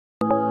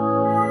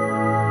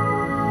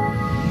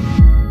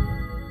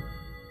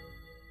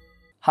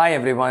Hi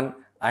everyone,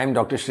 I am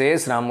Dr.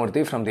 Shreyas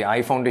Ramamurthy from the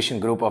Eye Foundation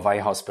Group of Eye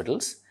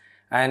Hospitals,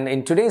 and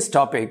in today's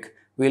topic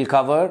we'll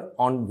cover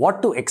on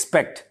what to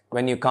expect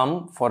when you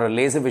come for a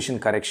laser vision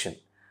correction.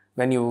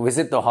 When you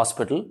visit the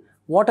hospital,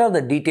 what are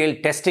the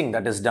detailed testing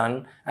that is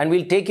done, and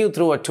we'll take you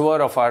through a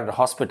tour of our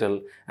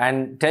hospital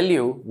and tell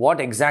you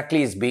what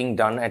exactly is being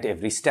done at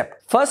every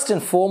step. First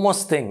and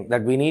foremost thing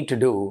that we need to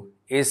do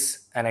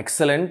is an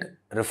excellent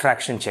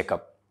refraction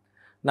checkup.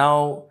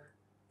 Now,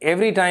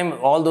 every time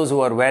all those who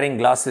are wearing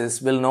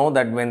glasses will know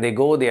that when they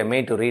go, they are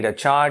made to read a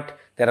chart.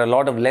 There are a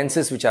lot of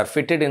lenses which are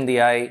fitted in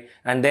the eye,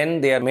 and then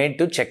they are made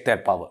to check their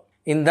power.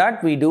 In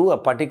that, we do a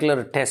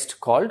particular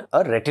test called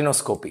a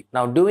retinoscopy.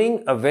 Now,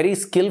 doing a very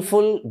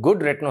skillful, good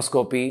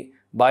retinoscopy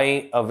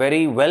by a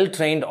very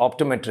well-trained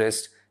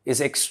optometrist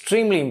is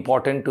extremely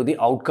important to the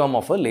outcome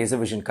of a laser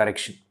vision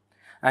correction.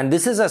 And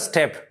this is a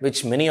step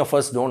which many of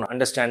us don't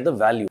understand the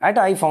value. At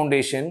Eye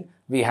Foundation,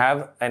 we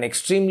have an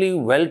extremely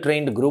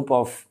well-trained group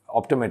of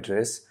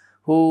optometrists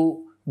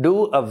who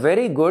do a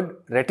very good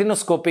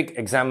retinoscopic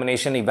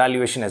examination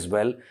evaluation as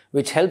well,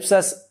 which helps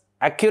us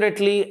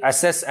accurately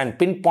assess and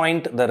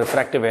pinpoint the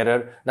refractive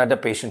error that the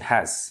patient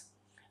has.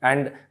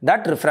 And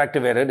that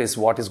refractive error is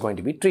what is going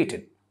to be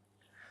treated.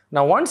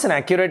 Now, once an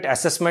accurate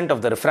assessment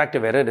of the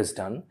refractive error is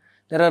done,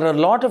 there are a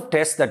lot of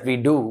tests that we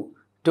do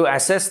to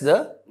assess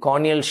the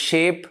corneal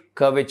shape,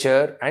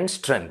 curvature, and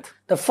strength.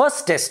 The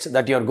first test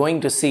that you're going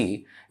to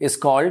see is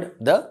called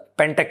the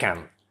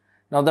pentacam.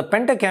 Now, the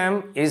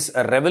pentacam is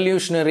a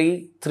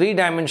revolutionary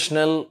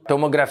three-dimensional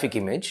tomographic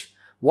image.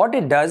 What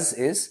it does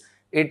is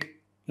it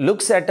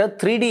looks at a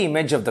 3D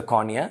image of the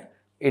cornea.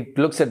 It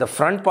looks at the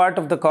front part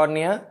of the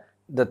cornea,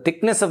 the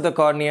thickness of the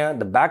cornea,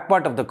 the back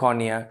part of the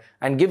cornea,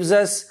 and gives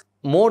us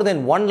more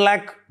than 1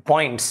 lakh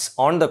points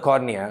on the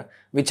cornea,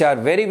 which are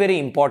very, very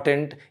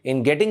important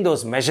in getting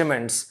those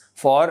measurements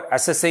for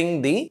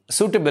assessing the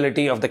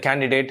suitability of the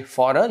candidate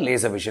for a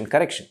laser vision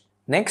correction.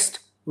 Next,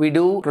 we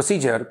do a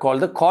procedure called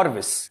the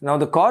corvis. Now,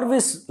 the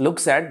corvis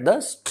looks at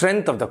the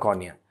strength of the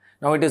cornea.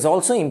 Now, it is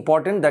also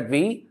important that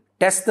we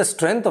test the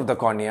strength of the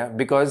cornea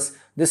because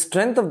the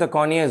strength of the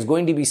cornea is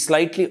going to be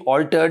slightly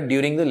altered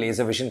during the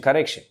laser vision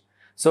correction.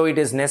 So, it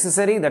is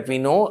necessary that we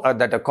know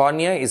that a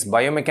cornea is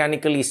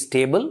biomechanically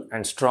stable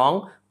and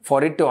strong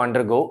for it to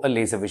undergo a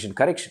laser vision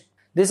correction.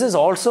 This is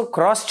also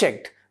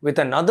cross-checked with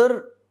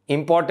another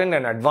important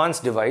and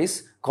advanced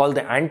device called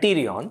the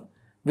Anterion,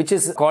 which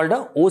is called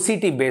a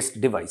OCT based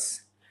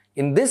device.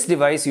 In this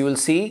device, you will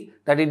see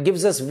that it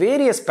gives us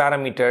various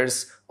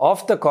parameters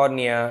of the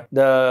cornea,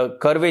 the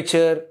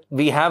curvature.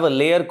 We have a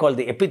layer called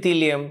the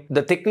epithelium,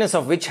 the thickness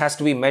of which has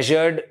to be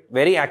measured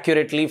very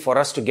accurately for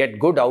us to get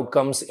good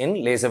outcomes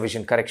in laser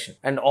vision correction.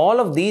 And all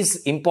of these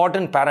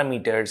important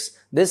parameters,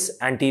 this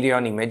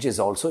Anterion image is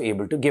also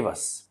able to give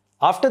us.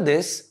 After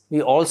this,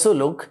 we also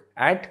look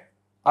at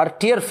our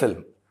tear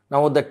film.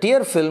 Now, the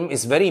tear film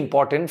is very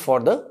important for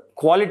the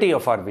quality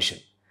of our vision.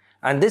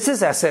 And this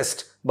is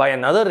assessed by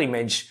another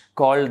image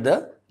called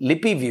the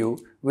Lippy view,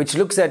 which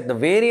looks at the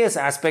various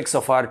aspects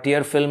of our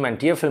tear film and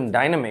tear film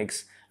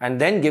dynamics and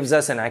then gives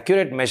us an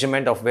accurate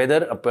measurement of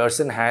whether a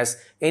person has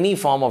any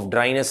form of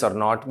dryness or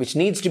not, which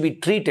needs to be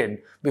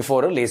treated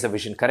before a laser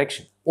vision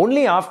correction.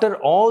 Only after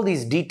all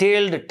these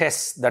detailed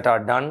tests that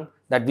are done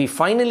that we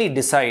finally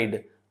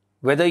decide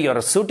whether you're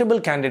a suitable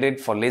candidate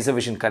for laser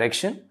vision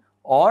correction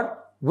or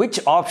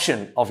which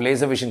option of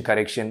laser vision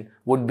correction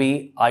would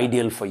be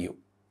ideal for you.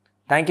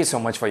 Thank you so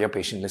much for your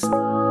patient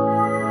listening.